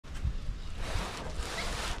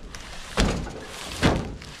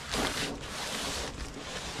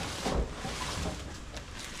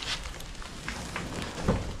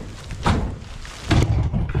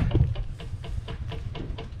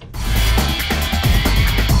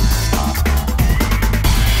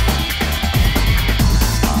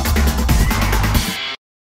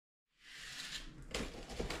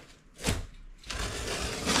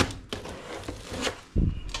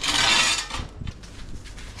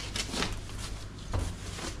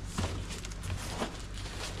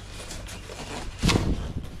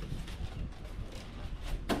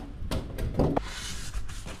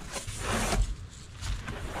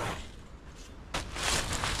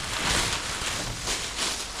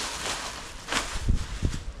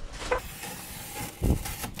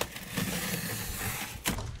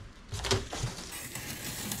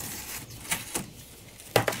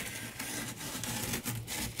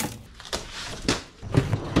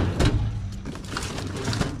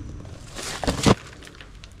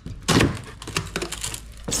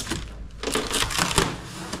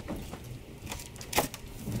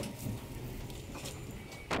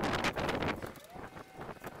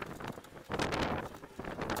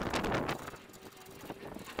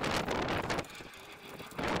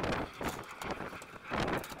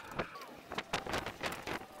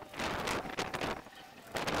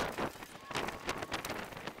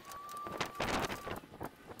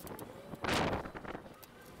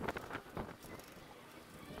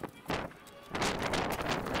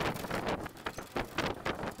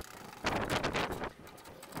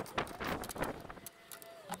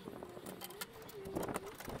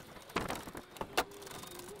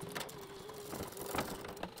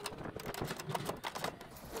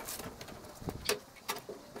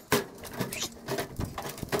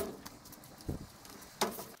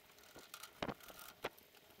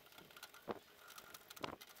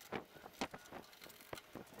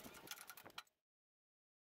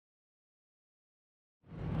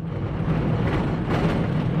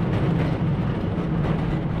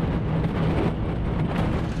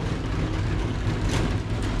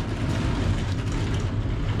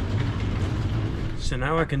So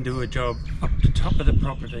now I can do a job up the top of the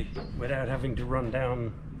property without having to run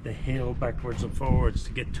down the hill backwards and forwards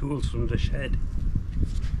to get tools from the shed.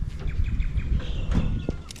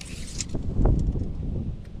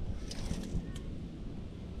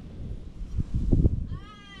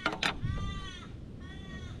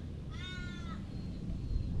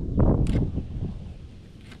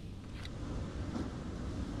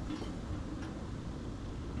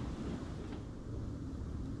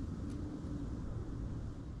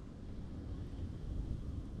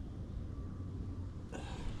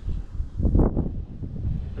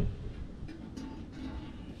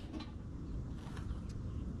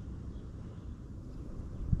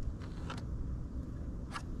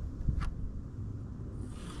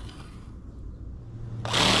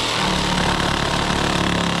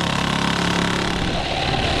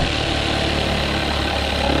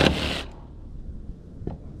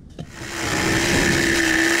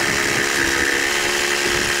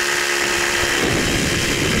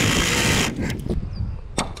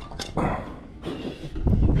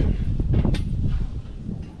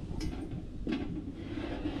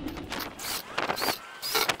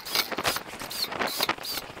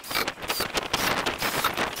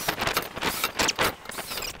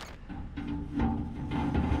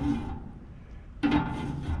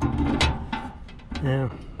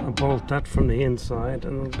 Now I'll bolt that from the inside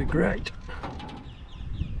and it'll be great.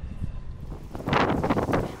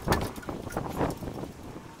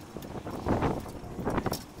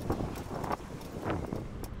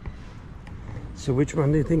 So which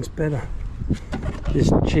one do you think's better?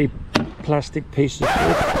 This cheap plastic piece of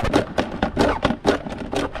wood,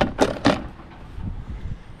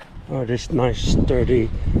 or this nice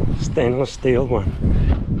sturdy stainless steel one?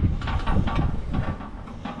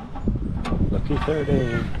 Lucky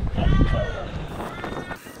 13.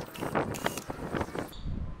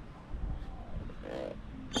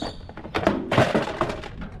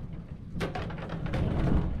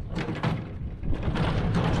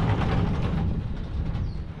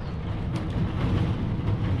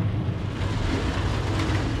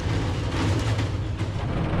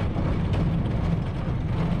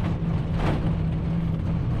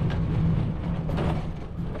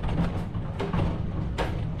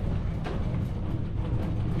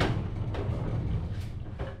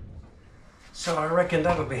 So I reckon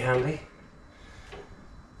that'll be handy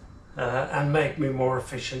and make me more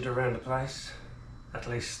efficient around the place. At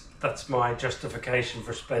least that's my justification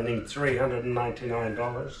for spending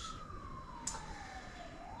 $399.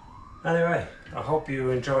 Anyway, I hope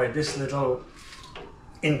you enjoyed this little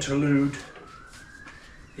interlude.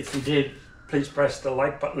 If you did, please press the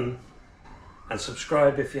like button and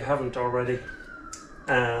subscribe if you haven't already.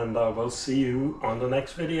 And I will see you on the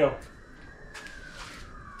next video.